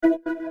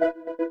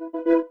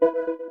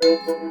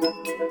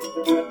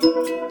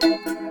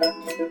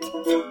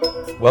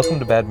Welcome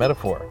to Bad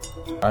Metaphor.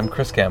 I'm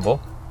Chris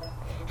Campbell.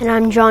 And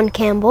I'm John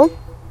Campbell.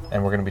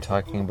 And we're going to be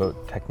talking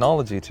about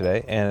technology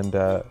today, and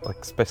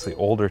especially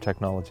older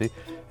technology.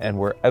 And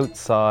we're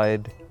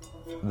outside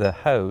the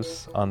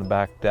house on the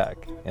back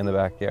deck in the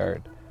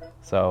backyard.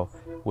 So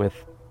with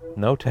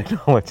no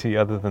technology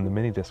other than the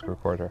mini disc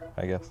recorder,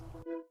 I guess.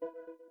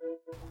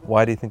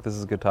 Why do you think this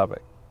is a good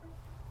topic?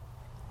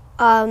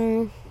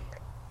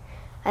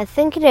 I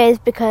think it is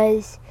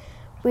because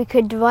we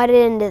could divide it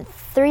into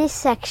 3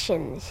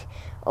 sections: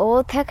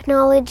 old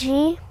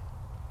technology,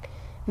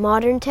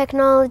 modern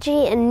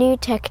technology, and new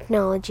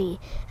technology.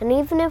 And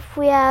even if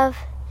we have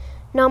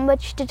not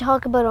much to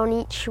talk about on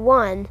each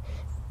one,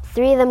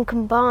 3 of them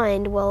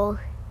combined will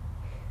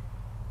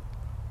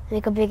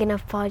make a big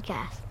enough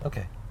podcast.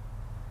 Okay.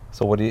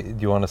 So what do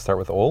you want to start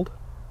with old?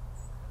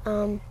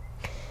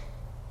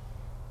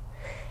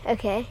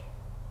 Okay.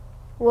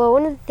 Well,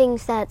 one of the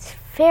things that's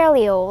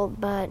fairly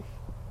old, but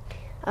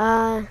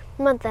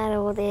not that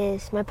old,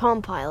 is my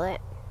Palm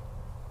Pilot.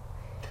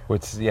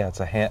 Which, yeah,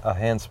 it's a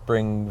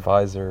handspring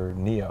visor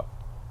Neo.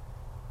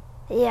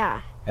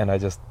 Yeah. And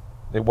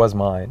it was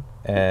mine,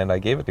 and I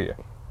gave it to you.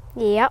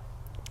 Yep.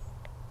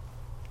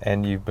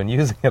 And you've been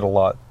using it a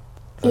lot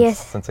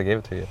since I gave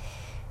it to you.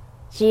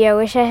 Gee, I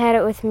wish I had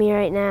it with me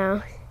right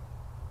now.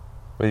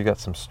 Well, you've got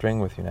some string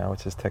with you now,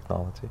 which is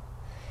technology.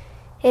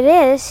 It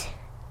is,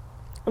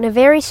 in a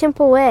very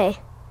simple way.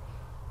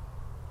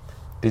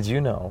 Did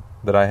you know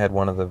that I had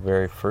one of the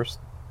very first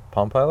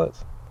Palm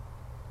Pilots?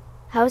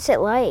 How's it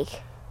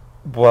like?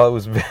 Well, it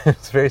was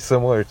very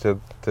similar to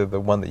the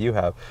one that you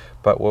have,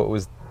 but what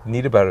was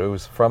neat about it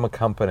was from a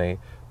company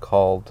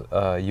called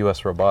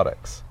US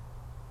Robotics.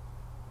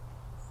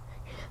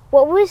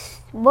 What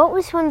was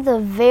one of the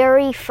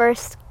very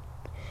first,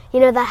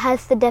 that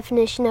has the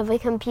definition of a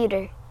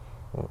computer?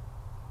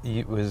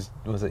 Was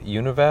it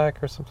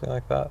UNIVAC or something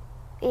like that?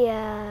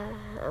 Yeah.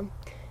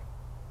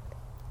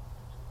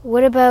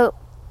 What about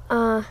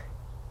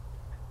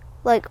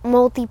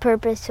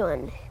multi-purpose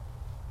one?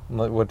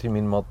 What do you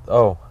mean Well,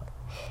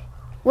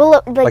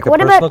 like what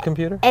a personal about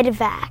computer?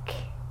 EDVAC?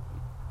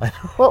 I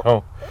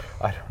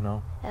don't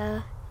know.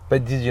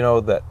 But did you know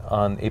that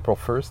on April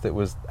 1st it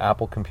was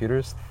Apple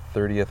Computer's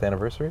 30th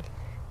anniversary?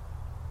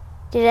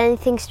 Did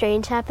anything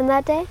strange happen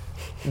that day?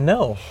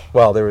 No.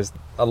 Well, there was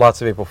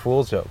lots of April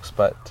Fool's jokes,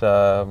 but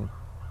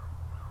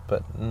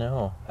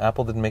no.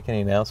 Apple didn't make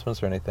any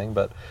announcements or anything,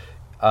 but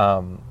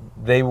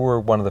they were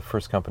one of the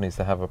first companies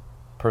to have a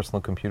personal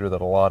computer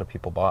that a lot of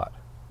people bought.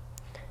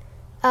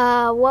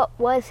 What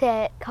was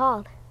it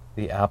called?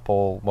 They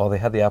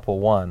had the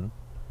Apple I,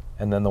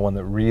 and then the one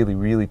that really,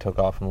 really took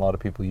off and a lot of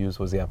people used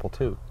was the Apple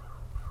II.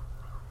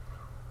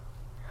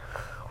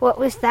 What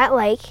was that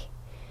like?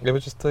 It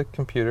was just a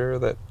computer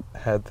that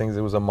had things.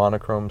 It was a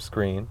monochrome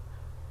screen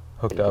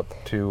hooked up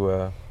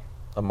to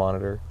a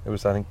monitor. It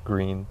was, I think, a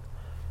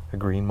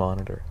green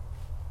monitor.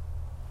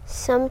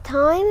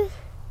 Sometime,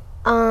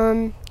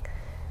 I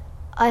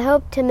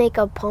hope to make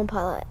a Palm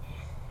Pilot.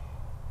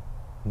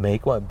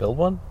 Make one? Build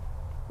one?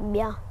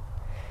 Yeah.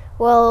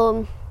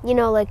 Well,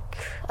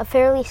 a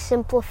fairly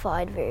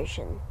simplified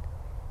version.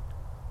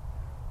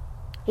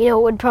 It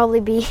would probably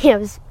be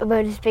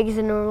about as big as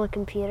a normal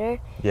computer.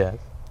 Yes.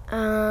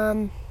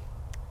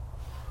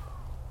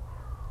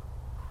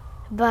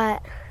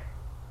 But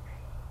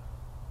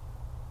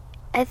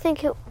I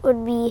think it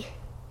would be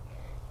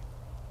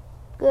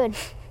good.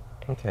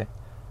 Okay.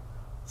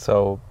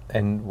 So,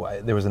 and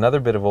there was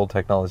another bit of old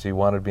technology you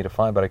wanted me to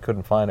find, but I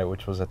couldn't find it,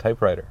 which was a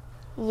typewriter.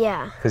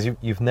 Yeah. Because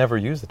you've never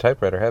used a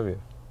typewriter, have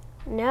you?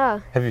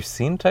 No. Have you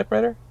seen a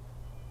typewriter?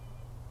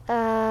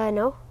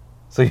 No.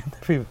 So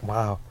you've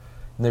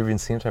never even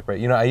seen a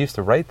typewriter. I used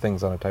to write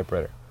things on a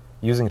typewriter,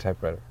 using a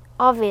typewriter.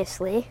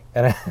 Obviously.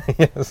 And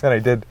I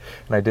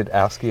did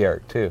ASCII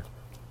art too,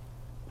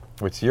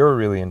 which you're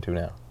really into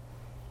now.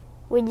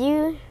 Were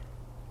you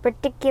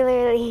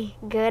particularly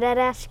good at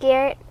ASCII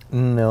art?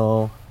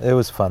 No, it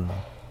was fun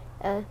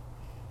though.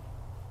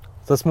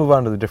 So let's move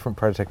on to the different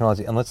part of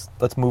technology, and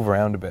let's move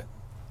around a bit,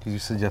 because you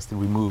suggested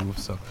we move.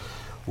 So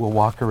we'll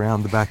walk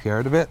around the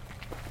backyard a bit,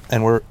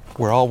 and we're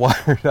all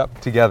wired up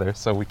together,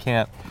 so we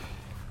can't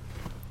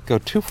go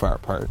too far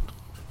apart.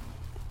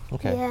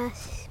 Okay.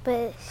 Yes,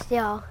 but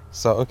still.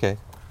 So okay.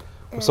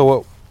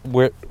 So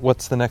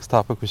what's the next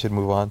topic we should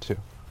move on to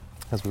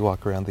as we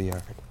walk around the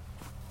yard?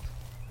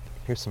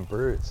 Here's some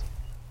birds.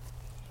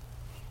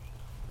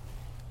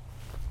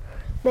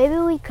 Maybe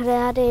we could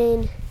add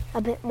in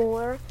a bit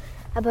more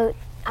about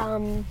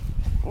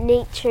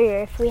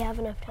nature if we have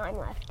enough time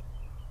left.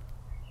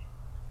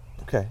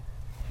 Okay.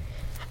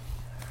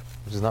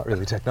 Which is not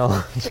really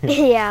technology.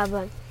 Yeah,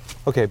 but...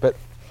 Okay, but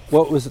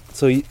what was...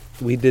 So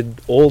we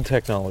did old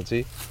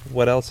technology.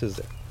 What else is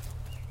there?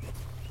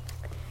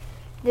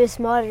 There's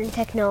modern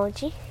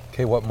technology.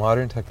 Okay, what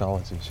modern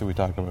technology should we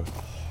talk about?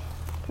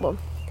 Well...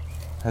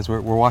 As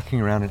we're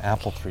walking around an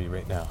apple tree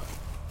right now.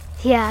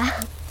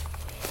 Yeah.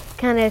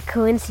 Kind of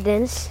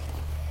coincidence.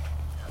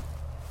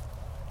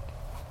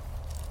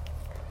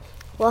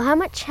 Well, how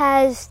much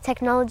has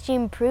technology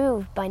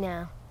improved by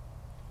now?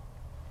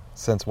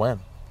 Since when?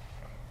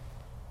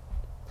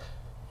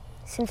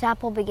 Since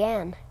Apple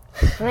began.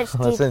 How much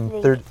Well, that's do in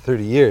you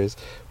 30 years,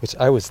 which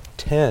I was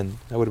 10.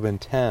 I would have been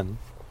 10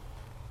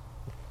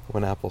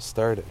 when Apple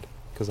started,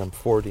 because I'm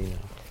 40 now.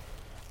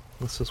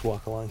 Let's just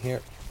walk along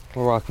here.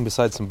 We're walking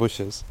beside some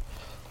bushes.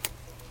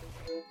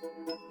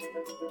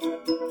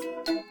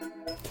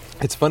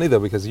 It's funny though,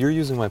 because you're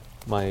using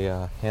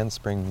my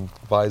handspring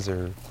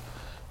visor,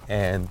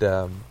 and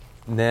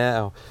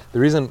now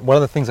one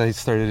of the things I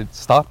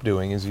stopped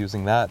doing is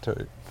using that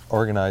to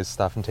organize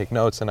stuff and take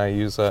notes, and I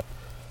use a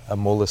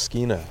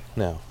Moleskine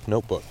now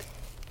notebook,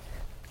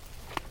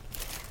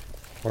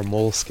 or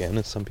Moleskine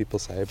as some people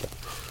say, but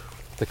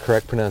the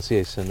correct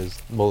pronunciation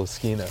is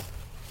Moleskine.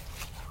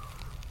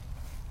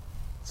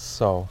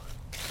 So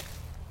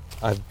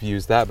I've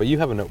used that, but you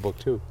have a notebook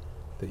too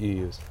that you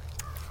use.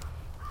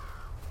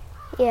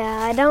 Yeah,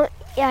 I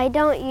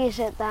don't use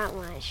it that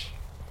much.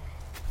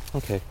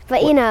 Okay.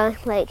 But you know,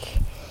 like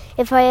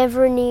if I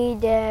ever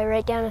need to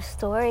write down a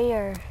story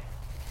or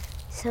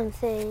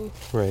something,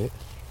 Right.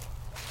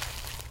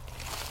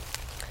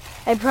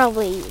 I'd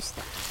probably use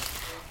that.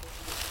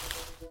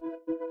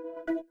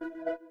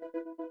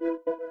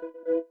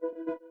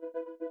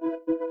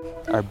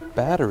 Our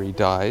battery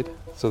died,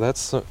 so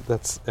that's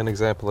an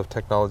example of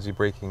technology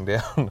breaking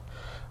down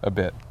a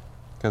bit,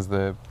 because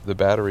the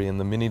battery in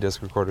the mini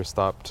disc recorder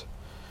stopped.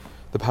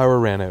 The power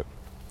ran out.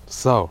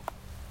 So,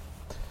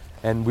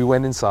 and we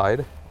went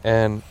inside,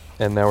 and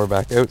now we're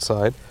back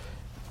outside.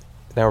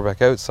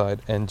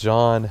 And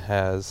John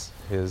has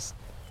his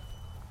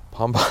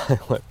Palm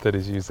Pilot that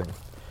he's using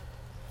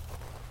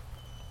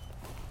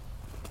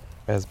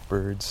as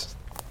birds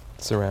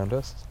surround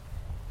us.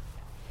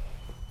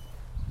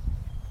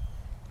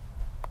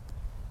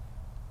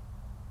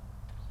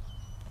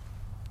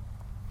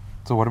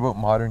 So what about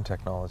modern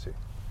technology?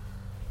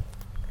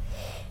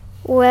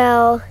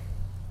 Well,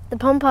 the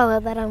Palm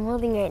Pilot that I'm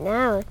holding right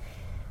now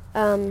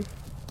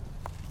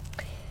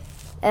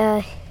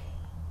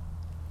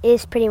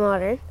is pretty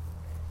modern.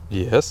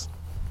 Yes.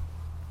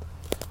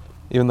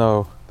 Even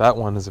though that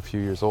one is a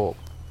few years old.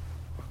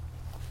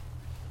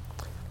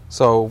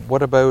 So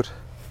what about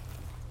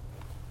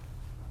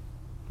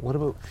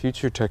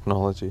future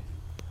technology?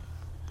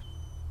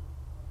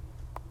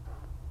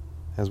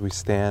 As we're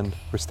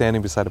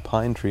standing beside a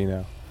pine tree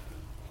now.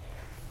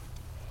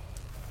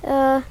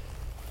 I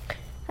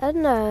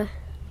don't know.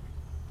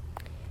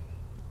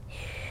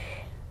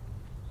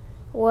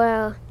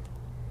 Well,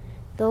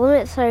 the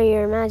limits are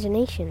your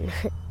imagination.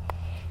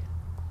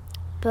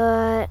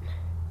 But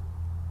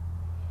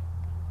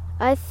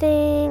I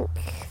think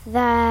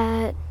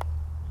that...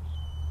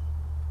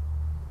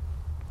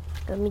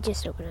 Let me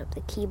just open up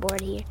the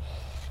keyboard here.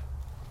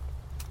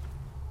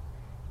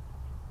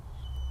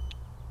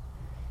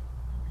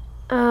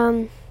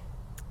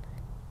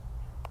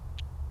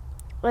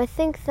 I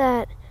think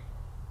that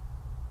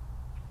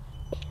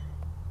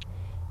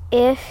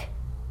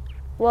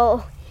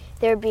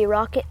there'd be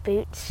rocket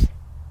boots.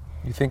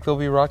 You think there'll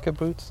be rocket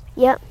boots?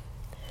 Yep.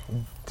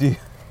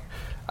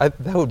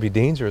 That would be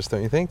dangerous,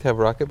 don't you think, to have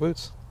rocket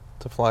boots?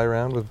 To fly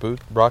around with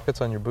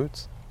rockets on your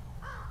boots?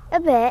 A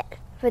bit,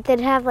 but they'd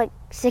have like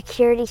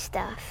security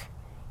stuff.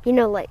 You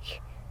know,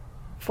 like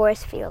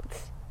force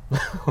fields.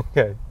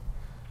 Okay.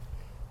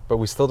 But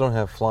we still don't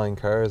have flying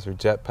cars or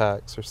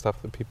jetpacks or stuff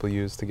that people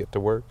use to get to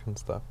work and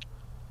stuff.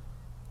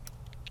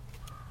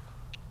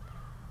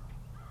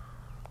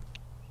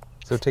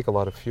 So it would take a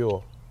lot of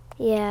fuel.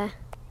 Yeah.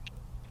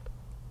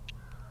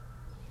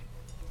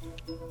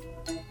 You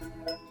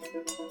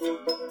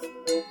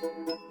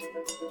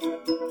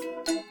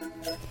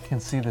can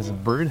see there's a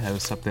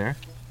birdhouse up there.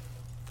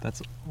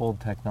 That's old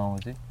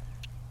technology.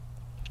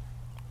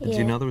 Did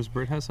you know there was a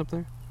birdhouse up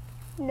there?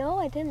 No,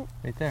 I didn't.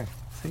 Right there.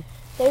 See?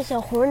 There's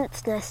a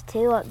hornet's nest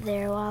too up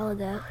there a while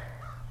ago.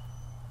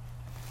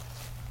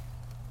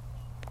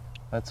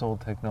 That's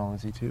old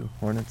technology too.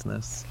 Hornet's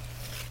nests.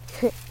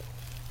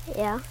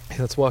 Yeah. Hey,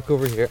 let's walk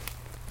over here.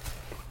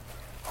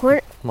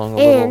 Along a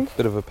little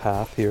bit of a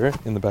path here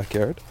in the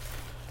backyard.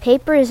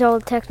 Paper is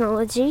old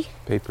technology.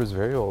 Paper is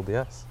very old,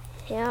 yes.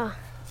 Yeah.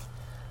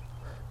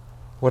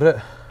 What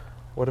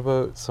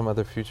about some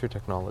other future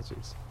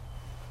technologies?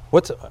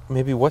 What's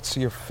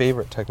your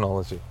favorite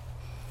technology?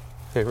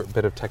 Favorite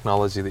bit of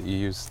technology that you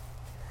use?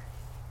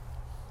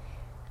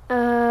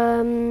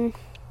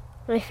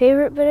 My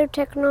favorite bit of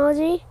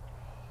technology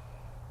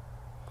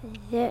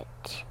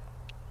that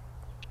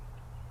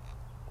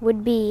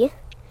would be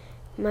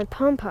my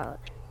Palm Pilot.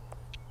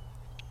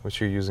 Which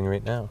you're using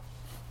right now.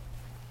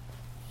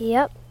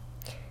 Yep.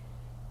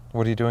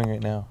 What are you doing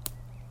right now?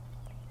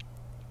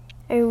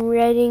 I'm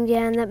writing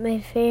down that my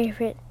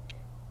favorite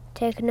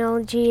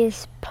technology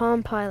is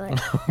Palm Pilot.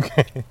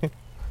 Okay.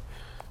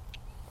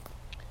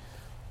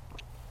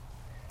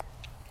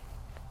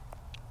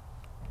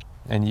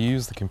 And you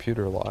use the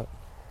computer a lot.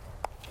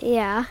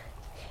 Yeah.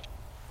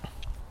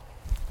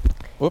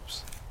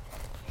 Whoops.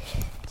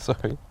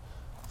 Sorry.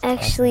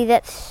 Actually,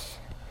 that's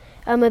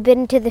a bit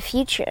into the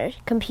future.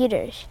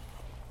 Computers.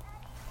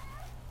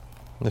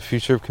 The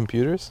future of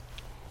computers?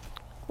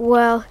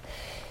 Well,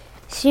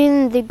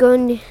 soon they're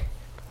going to...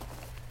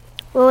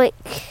 Well,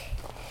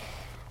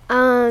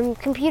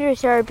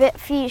 computers are a bit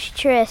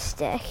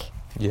futuristic.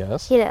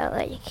 Yes. You know,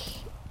 like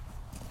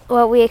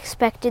what we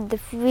expected the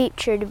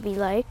future to be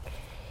like.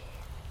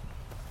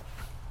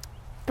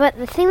 But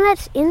the thing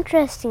that's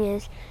interesting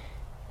is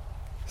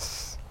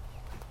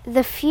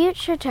the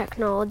future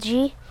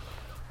technology,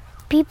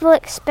 people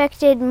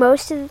expected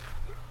most of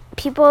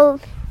people,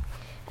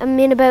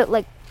 about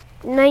like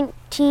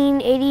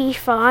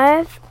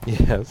 1985.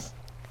 Yes.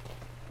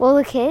 Well,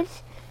 the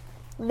kids,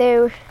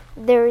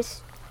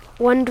 there's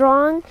one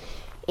drawing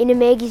in a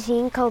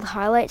magazine called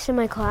Highlights of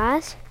My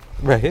Class.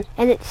 Right.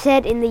 And it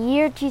said in the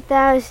year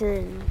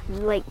 2000,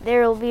 like,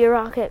 there will be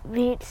rocket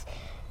boots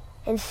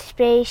and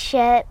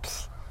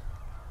spaceships.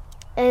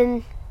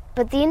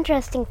 But the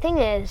interesting thing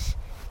is,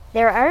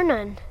 there are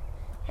none.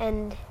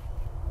 And,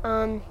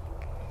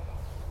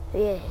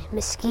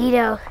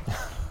 mosquito.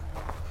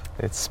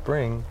 It's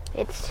spring.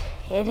 It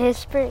is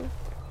spring.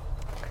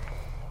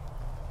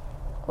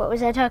 What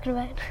was I talking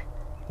about?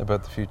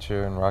 About the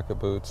future and rocket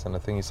boots and a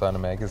thing you saw in a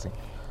magazine.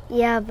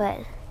 Yeah, but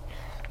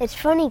it's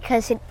funny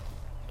because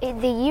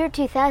the year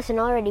 2000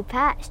 already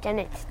passed and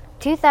it's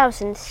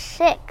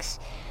 2006.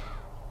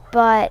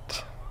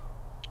 But,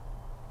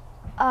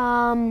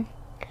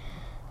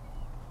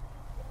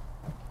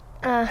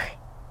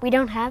 we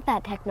don't have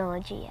that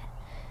technology yet.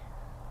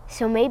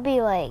 So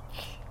maybe like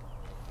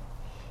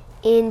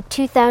in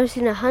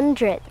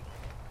 2100,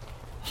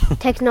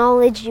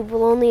 technology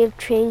will only have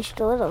changed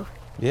a little.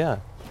 Yeah.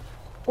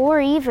 Or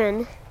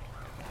even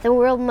the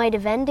world might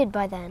have ended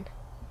by then.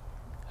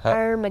 Huh?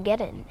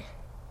 Armageddon.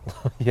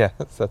 Yes,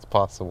 that's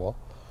possible.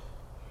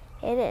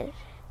 It is.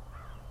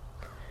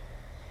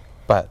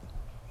 But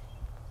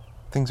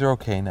things are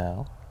okay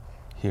now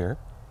here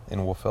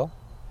in Wolfville.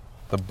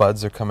 The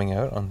buds are coming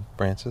out on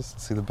branches.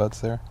 See the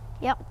buds there?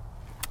 Yep.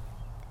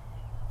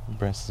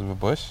 Branches of a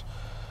bush.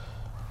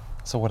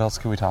 So what else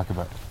can we talk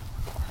about?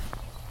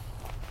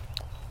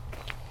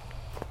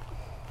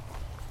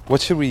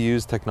 What should we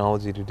use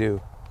technology to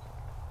do?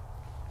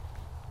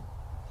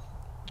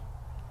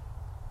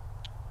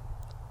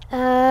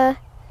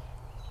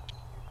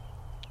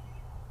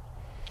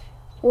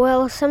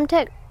 Well, some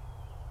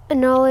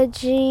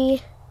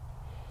technology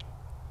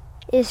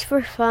is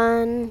for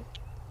fun.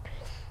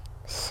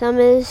 Some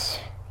is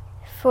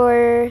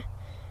for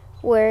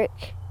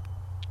work.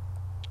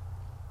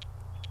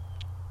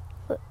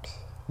 Whoops.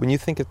 When you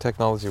think of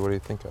technology, what do you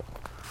think of?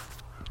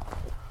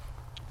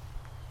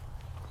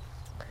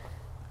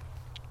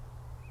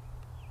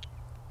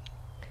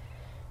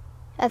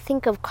 I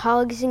think of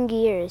cogs and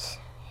gears.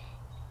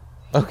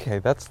 Okay,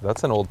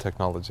 that's an old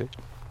technology.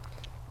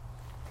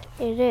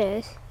 It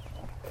is.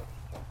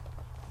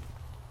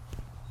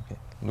 Okay.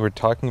 We're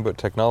talking about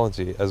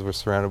technology as we're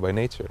surrounded by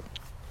nature.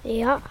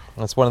 Yeah.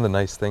 That's one of the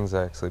nice things,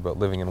 actually, about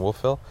living in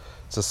Wolfville.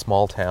 It's a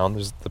small town.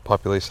 There's the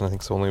population, I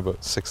think, is only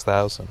about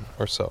 6,000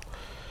 or so.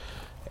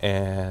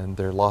 And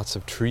there are lots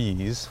of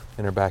trees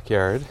in our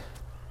backyard.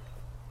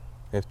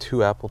 We have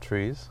 2 apple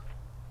trees.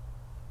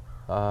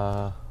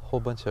 A whole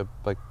bunch of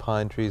like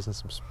pine trees and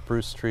some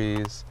spruce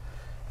trees.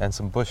 And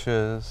some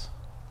bushes.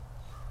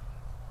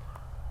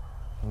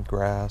 And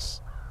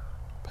grass.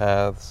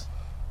 Paths.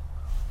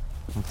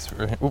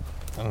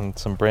 And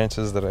some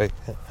branches that I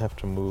have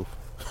to move.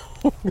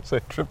 Because I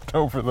tripped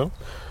over them.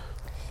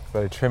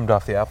 But I trimmed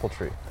off the apple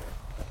tree.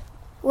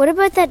 What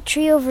about that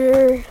tree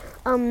over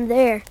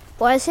there?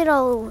 Why is it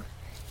all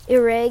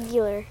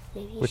irregular?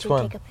 Maybe you Which should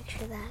one? take a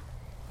picture of that.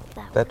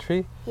 That one.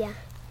 tree? Yeah.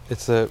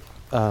 It's a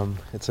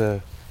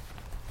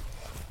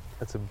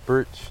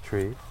birch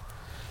tree,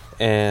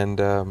 and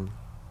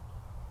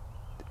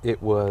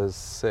it was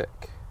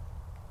sick.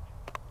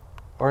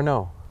 Or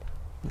no,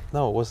 it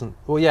wasn't.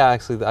 Well, yeah,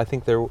 actually, I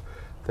think there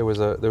was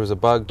a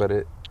bug, but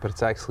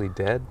it's actually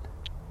dead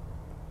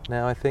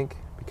now. I think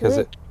because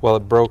Really?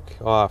 it broke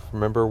off.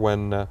 Remember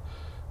when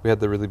we had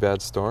the really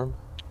bad storm,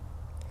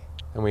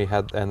 and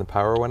the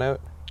power went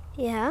out?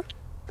 Yeah.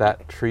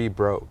 That tree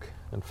broke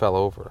and fell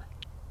over.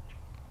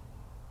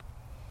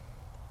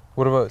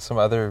 What about some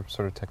other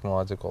sort of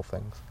technological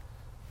things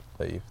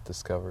that you've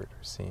discovered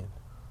or seen?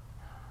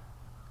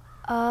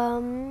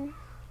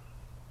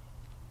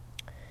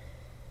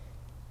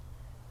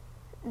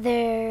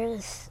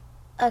 There's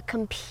a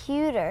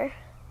computer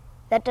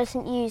that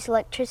doesn't use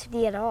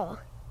electricity at all.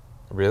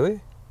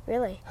 Really?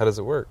 Really? How does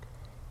it work?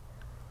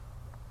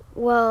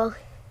 Well,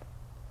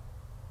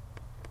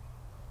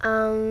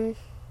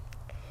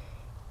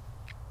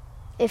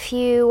 if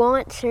you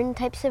want certain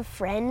types of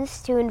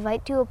friends to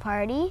invite to a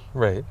party,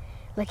 Right.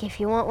 like if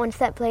you want ones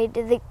that play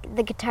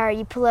the guitar,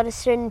 you pull out a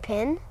certain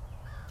pin,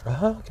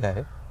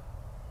 Okay.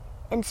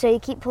 and so you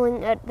keep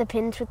pulling out the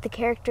pins with the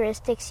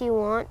characteristics you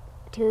want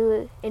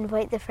to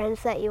invite the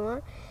friends that you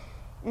want.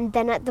 And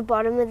then at the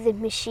bottom of the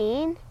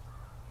machine,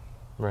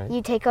 Right.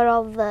 you take out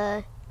all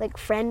the like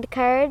friend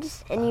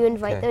cards and you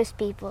invite Okay. those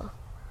people.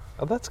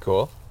 Oh, that's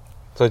cool.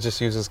 So it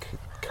just uses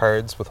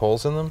cards with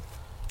holes in them?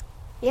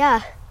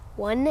 Yeah.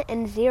 1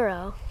 and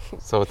 0.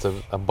 So it's a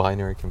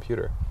binary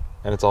computer,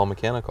 and it's all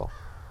mechanical.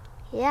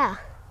 Yeah,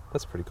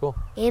 That's pretty cool.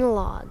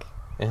 analog.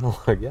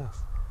 Analog,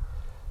 yes.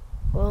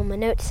 Well, my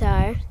notes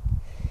are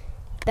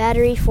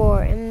battery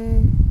for a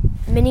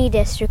mini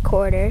disc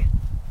recorder.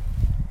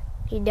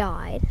 He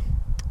died,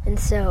 and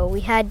so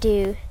we had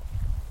to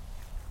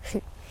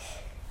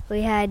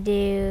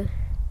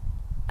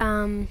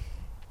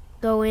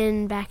go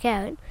in, back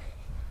out,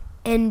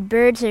 and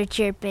birds are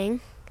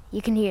chirping.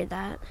 You can hear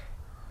that.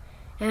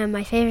 And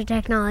my favorite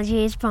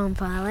technology is Palm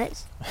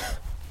Pilot.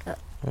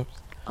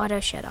 Oops. Auto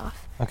shut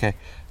off. Okay.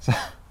 So,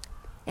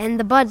 And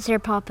the buds are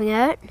popping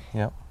out.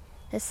 yep.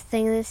 That's the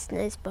thing this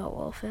nice boat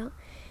will fill.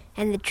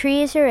 And the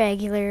tree is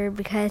irregular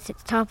because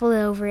it's toppled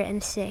over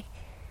and sick.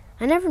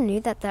 I never knew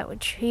that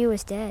tree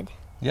was dead.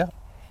 Yeah.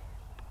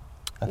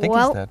 I think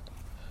Well- he's dead.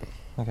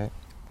 Okay.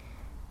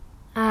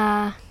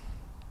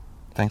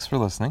 Thanks for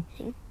listening.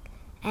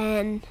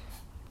 And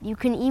you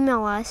can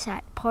email us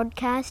at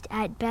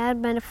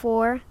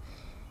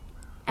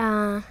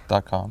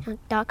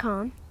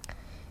podcast@badmetaphor.com.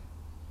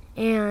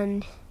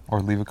 And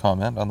Or leave a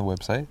comment on the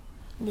website.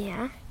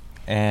 yeah,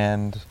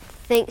 And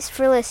thanks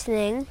for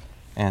listening.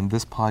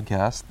 this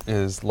podcast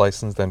is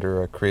licensed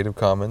under a Creative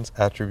Commons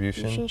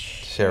Attribution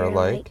Share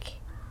Alike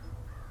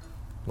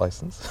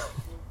license.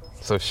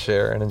 So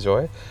share and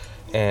enjoy.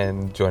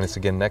 And join us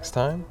again next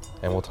time,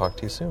 and we'll talk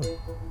to you soon.